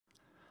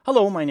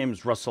Hello, my name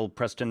is Russell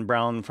Preston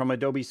Brown from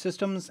Adobe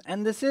Systems,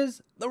 and this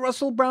is The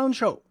Russell Brown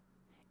Show.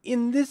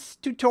 In this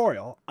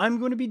tutorial, I'm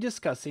going to be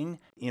discussing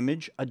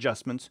image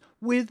adjustments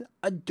with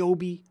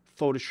Adobe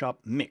Photoshop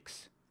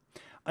Mix.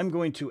 I'm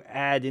going to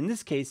add, in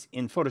this case,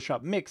 in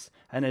Photoshop Mix,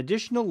 an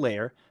additional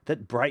layer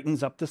that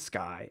brightens up the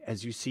sky,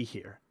 as you see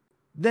here.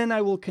 Then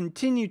I will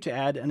continue to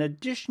add an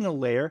additional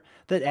layer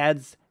that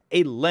adds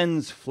a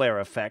lens flare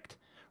effect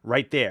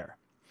right there.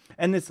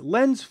 And this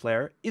lens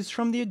flare is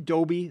from the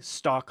Adobe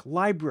stock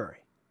library.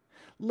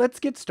 Let's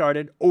get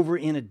started over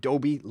in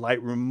Adobe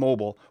Lightroom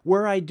Mobile,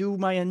 where I do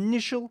my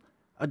initial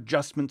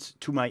adjustments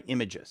to my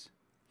images.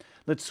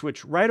 Let's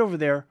switch right over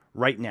there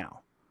right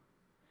now.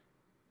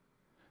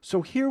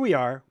 So here we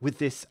are with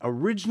this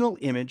original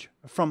image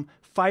from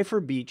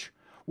Pfeiffer Beach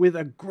with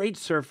a great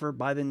surfer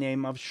by the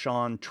name of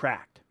Sean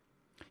Tract.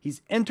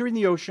 He's entering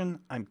the ocean,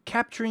 I'm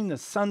capturing the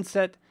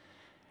sunset,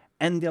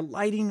 and the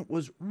lighting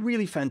was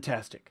really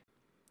fantastic.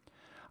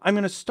 I'm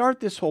going to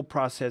start this whole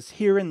process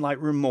here in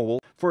Lightroom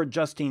Mobile for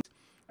adjusting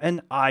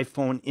an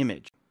iPhone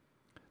image.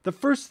 The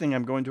first thing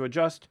I'm going to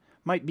adjust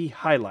might be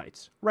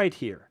highlights, right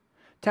here.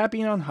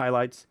 Tapping on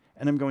highlights,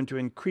 and I'm going to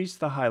increase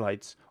the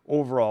highlights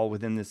overall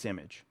within this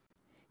image.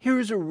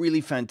 Here's a really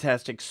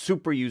fantastic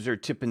super user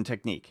tip and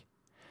technique.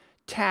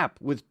 Tap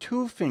with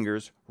 2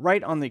 fingers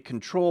right on the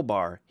control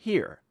bar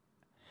here,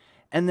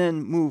 and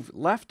then move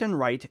left and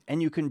right,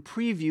 and you can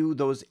preview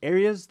those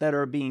areas that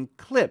are being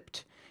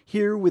clipped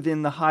here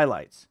within the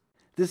highlights.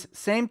 This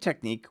same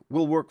technique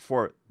will work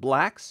for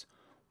blacks,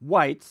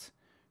 whites,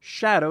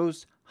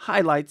 shadows,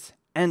 highlights,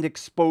 and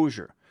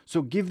exposure.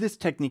 So give this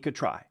technique a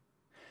try.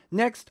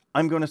 Next,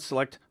 I'm going to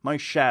select my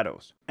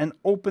shadows and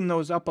open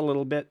those up a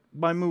little bit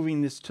by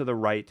moving this to the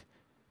right,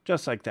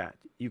 just like that.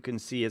 You can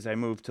see as I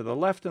move to the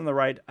left and the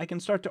right, I can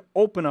start to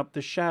open up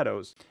the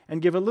shadows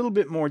and give a little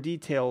bit more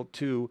detail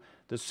to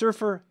the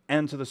surfer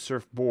and to the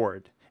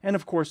surfboard, and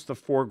of course the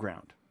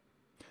foreground.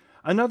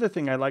 Another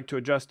thing I like to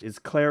adjust is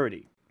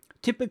clarity.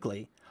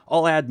 Typically,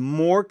 I'll add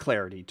more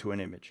clarity to an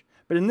image,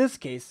 but in this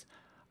case,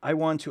 I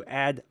want to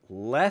add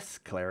less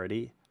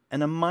clarity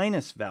and a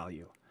minus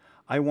value.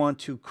 I want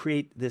to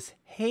create this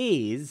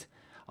haze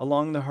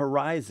along the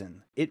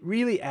horizon. It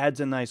really adds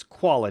a nice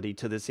quality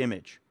to this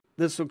image.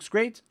 This looks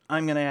great.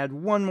 I'm going to add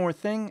one more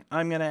thing.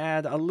 I'm going to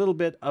add a little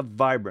bit of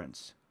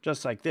vibrance,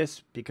 just like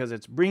this, because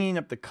it's bringing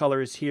up the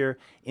colors here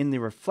in the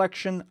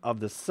reflection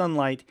of the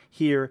sunlight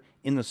here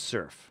in the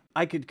surf.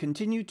 I could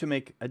continue to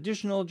make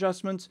additional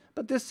adjustments,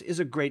 but this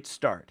is a great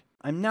start.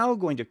 I'm now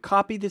going to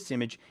copy this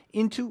image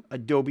into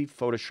Adobe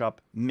Photoshop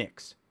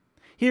Mix.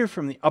 Here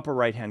from the upper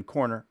right-hand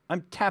corner,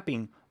 I'm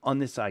tapping on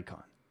this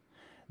icon.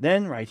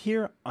 Then right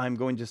here, I'm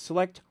going to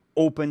select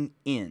Open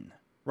In,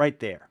 right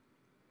there.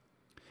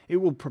 It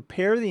will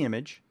prepare the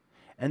image,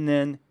 and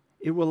then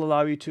it will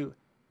allow you to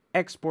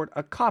export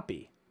a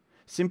copy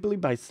simply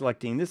by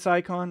selecting this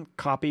icon,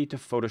 Copy to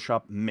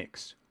Photoshop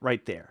Mix,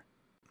 right there.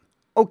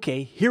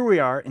 Okay, here we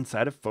are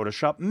inside of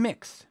Photoshop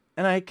Mix,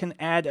 and I can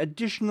add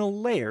additional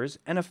layers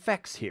and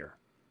effects here.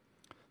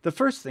 The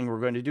first thing we're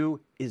going to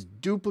do is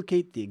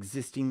duplicate the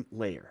existing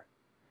layer.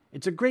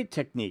 It's a great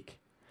technique.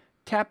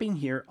 Tapping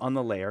here on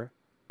the layer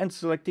and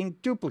selecting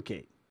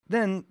Duplicate.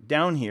 Then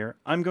down here,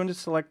 I'm going to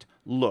select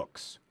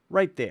Looks,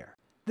 right there.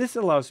 This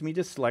allows me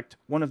to select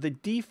one of the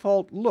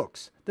default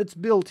looks that's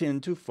built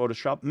into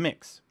Photoshop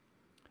Mix.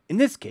 In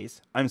this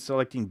case, I'm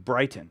selecting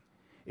Brighten.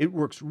 It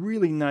works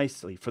really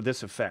nicely for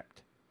this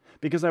effect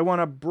because I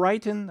want to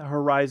brighten the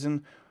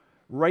horizon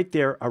right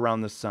there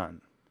around the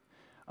sun.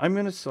 I'm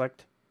going to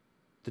select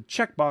the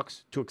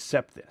checkbox to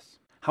accept this.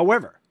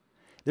 However,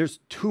 there's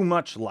too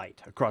much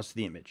light across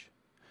the image.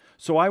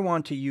 So I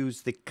want to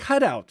use the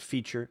cutout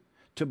feature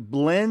to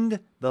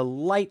blend the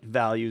light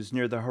values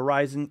near the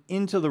horizon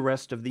into the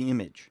rest of the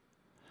image.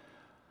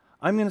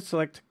 I'm going to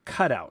select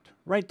Cutout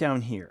right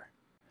down here.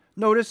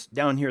 Notice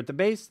down here at the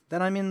base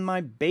that I'm in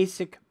my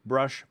basic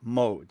brush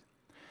mode.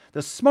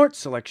 The Smart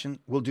selection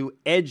will do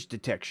edge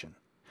detection,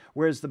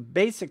 whereas the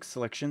basic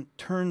selection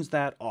turns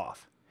that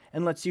off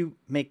and lets you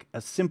make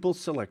a simple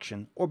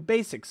selection or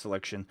basic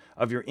selection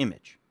of your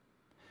image.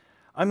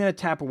 I'm going to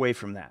tap away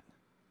from that.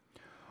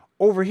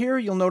 Over here,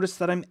 you'll notice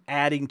that I'm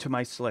adding to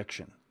my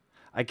selection.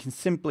 I can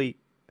simply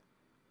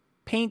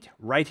paint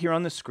right here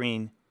on the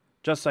screen,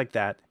 just like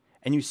that,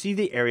 and you see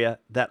the area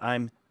that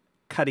I'm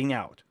cutting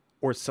out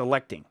or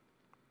selecting.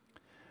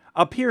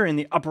 Up here in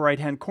the upper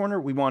right-hand corner,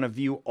 we want to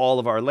view all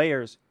of our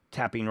layers.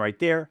 Tapping right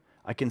there,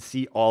 I can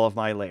see all of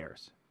my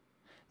layers.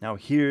 Now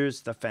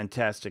here's the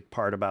fantastic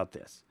part about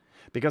this,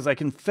 because I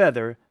can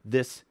feather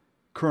this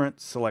current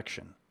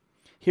selection.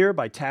 Here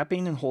by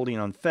tapping and holding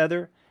on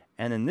feather,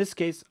 and in this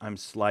case, I'm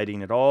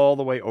sliding it all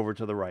the way over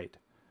to the right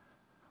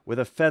with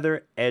a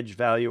feather edge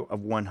value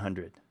of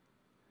 100.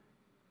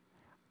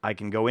 I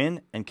can go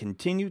in and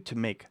continue to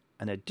make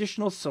an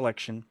additional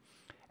selection,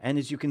 and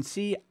as you can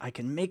see, I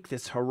can make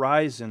this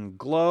horizon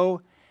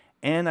glow,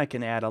 and I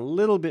can add a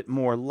little bit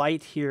more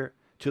light here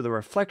to the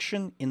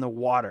reflection in the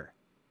water.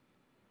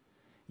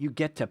 You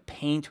get to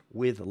paint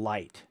with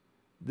light.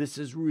 This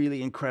is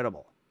really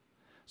incredible.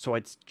 So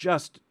it's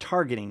just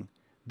targeting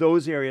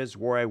those areas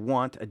where I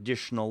want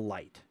additional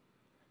light.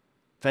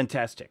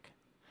 Fantastic.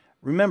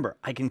 Remember,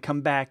 I can come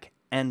back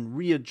and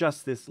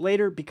readjust this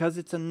later because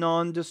it's a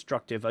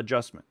non-destructive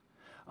adjustment.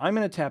 I'm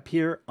going to tap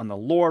here on the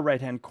lower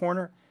right-hand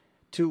corner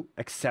to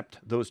accept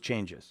those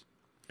changes.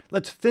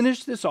 Let's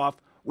finish this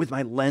off with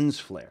my lens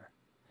flare.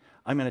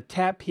 I'm going to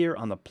tap here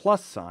on the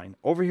plus sign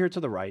over here to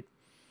the right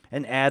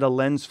and add a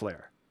lens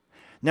flare.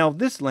 Now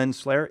this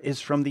lens flare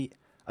is from the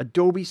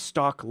Adobe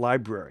Stock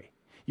Library.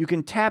 You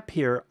can tap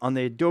here on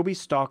the Adobe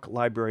Stock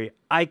Library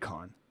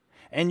icon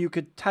and you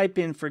could type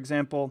in, for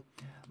example,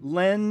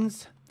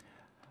 lens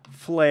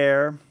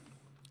flare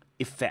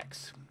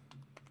effects,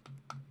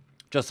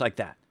 just like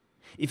that.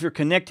 If you're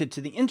connected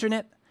to the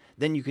internet,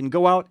 then you can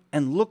go out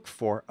and look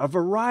for a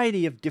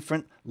variety of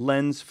different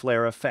lens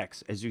flare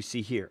effects, as you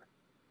see here.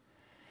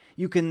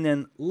 You can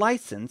then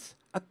license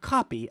a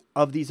copy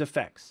of these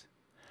effects.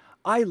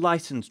 I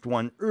licensed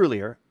one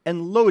earlier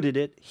and loaded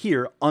it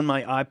here on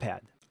my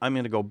iPad. I'm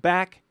going to go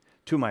back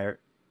to my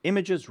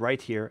images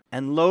right here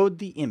and load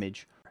the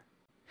image.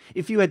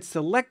 If you had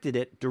selected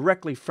it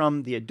directly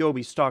from the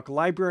Adobe Stock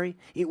Library,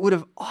 it would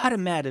have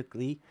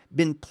automatically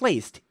been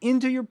placed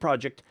into your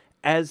project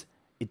as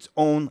its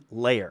own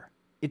layer.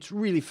 It's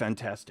really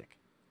fantastic.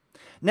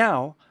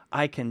 Now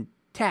I can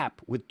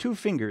tap with 2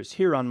 fingers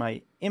here on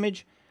my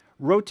image,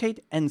 rotate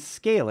and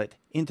scale it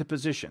into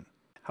position.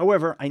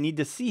 However, I need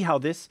to see how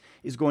this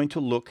is going to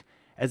look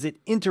as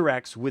it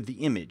interacts with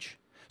the image.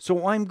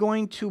 So I'm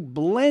going to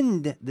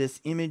blend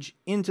this image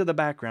into the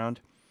background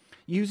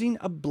using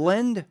a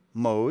blend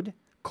mode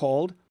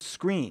called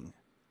Screen.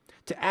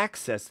 To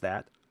access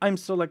that, I'm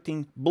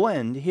selecting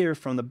Blend here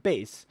from the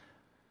base,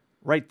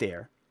 right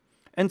there,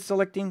 and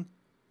selecting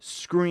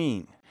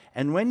Screen.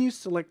 And when you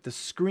select the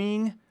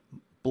Screen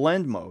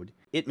blend mode,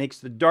 it makes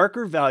the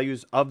darker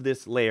values of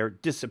this layer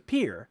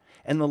disappear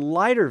and the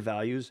lighter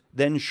values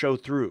then show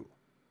through.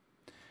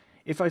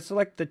 If I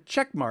select the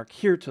check mark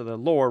here to the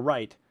lower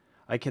right,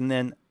 I can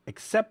then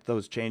accept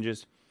those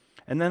changes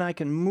and then I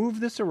can move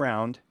this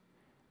around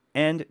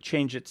and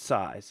change its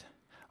size.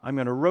 I'm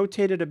going to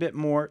rotate it a bit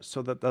more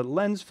so that the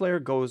lens flare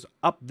goes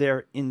up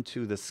there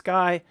into the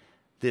sky.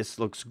 This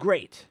looks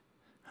great.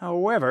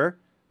 However,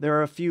 there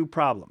are a few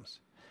problems.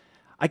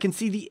 I can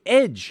see the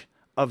edge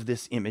of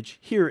this image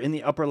here in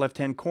the upper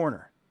left-hand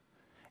corner.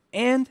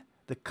 And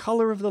the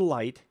color of the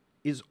light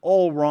is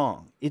all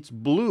wrong. It's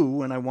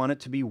blue and I want it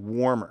to be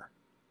warmer.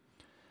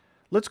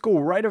 Let's go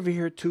right over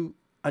here to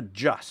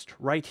Adjust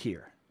right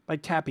here by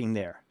tapping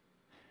there.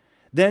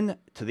 Then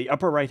to the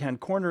upper right-hand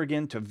corner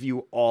again to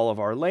view all of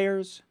our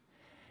layers.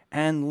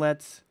 And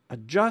let's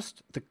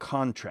adjust the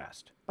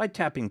contrast by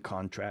tapping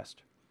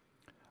Contrast.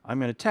 I'm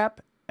going to tap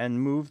and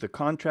move the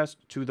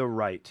contrast to the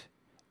right.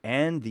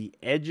 And the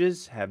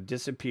edges have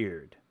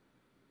disappeared.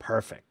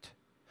 Perfect.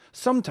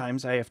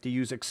 Sometimes I have to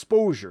use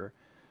exposure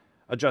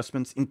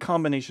adjustments in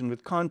combination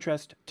with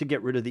contrast to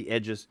get rid of the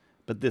edges,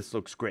 but this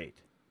looks great.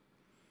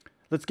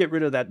 Let's get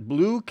rid of that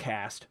blue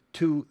cast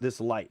to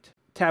this light.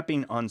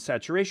 Tapping on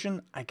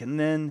saturation, I can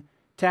then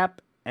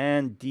tap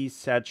and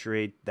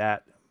desaturate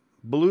that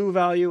blue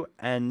value,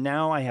 and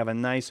now I have a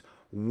nice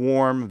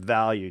warm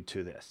value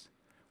to this.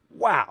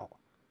 Wow,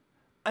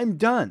 I'm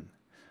done.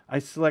 I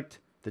select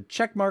the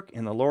check mark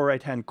in the lower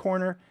right-hand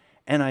corner,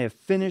 and I have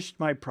finished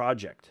my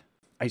project.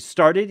 I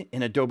started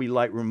in Adobe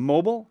Lightroom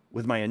Mobile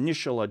with my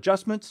initial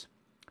adjustments.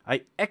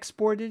 I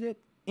exported it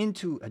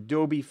into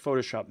Adobe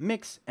Photoshop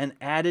Mix and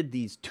added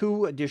these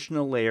 2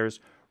 additional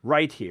layers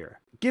right here.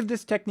 Give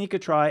this technique a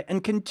try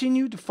and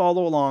continue to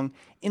follow along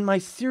in my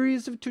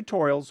series of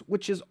tutorials,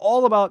 which is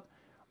all about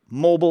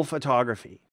mobile photography.